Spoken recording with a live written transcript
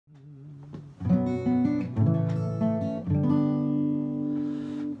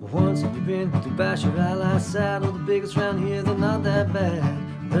been through Bashar, al-Assad, all the bigots round here, they're not that bad.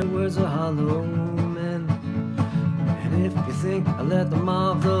 Their words are hollow, men. And if you think I let them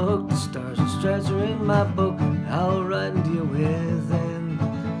off the hook, the stars and stripes are in my book, I'll write and deal with them.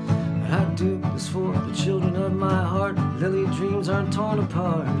 I do this for the children of my heart. Lily dreams aren't torn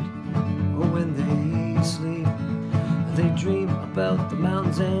apart. Or when they sleep, they dream about the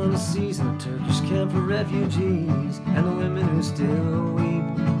mountains and the seas, and the Turkish camp for refugees, and the women who still weep.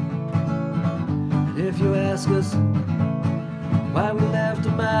 And if you ask us why we left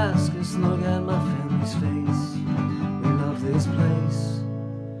Damascus, look at my family's face. We love this place.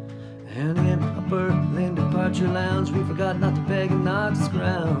 And in a Berlin departure lounge, we forgot not to beg and not to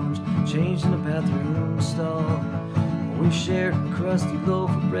scrounge, changed in a bathroom stall. We shared a crusty loaf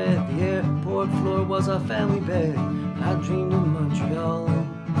of bread. The airport floor was our family bed. I dreamed in Montreal.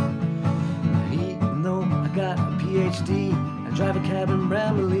 Even though I got a PhD and drive a cab in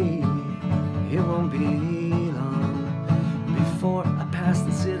Bramalea, it won't be long before I pass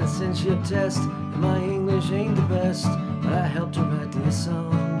the citizenship test. And my English ain't the best, but I helped to write this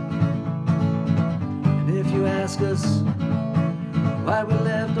song. And if you ask us why we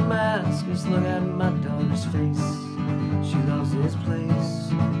left Damascus, look at my daughter's face. She loves this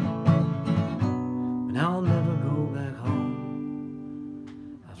place, but now I'll never go back home.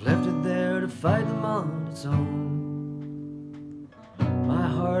 I've left it there to fight them on its own. My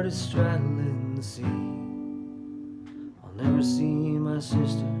heart is straddling the sea. I'll never see my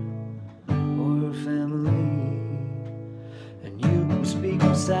sister or her family. And you who speak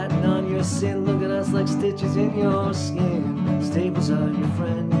of satin on your sin, look at us like stitches in your skin. Staples are your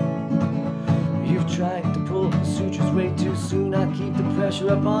friend. You've tried to pull the sutures way too soon. I keep the pressure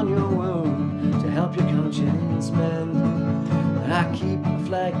up on your wound to help your conscience mend. And I keep a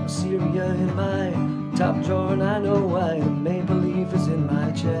flag of Syria in my top drawer, and I know why. The maple leaf is in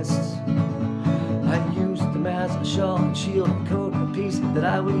my chest. I used them as a shawl and shield and coat, a piece that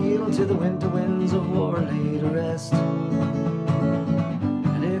I would yield to the winter winds of war laid to rest.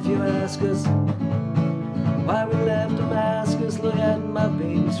 And if you ask us why we left Damascus, look at my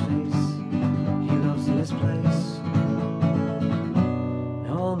baby's face. He loves this place.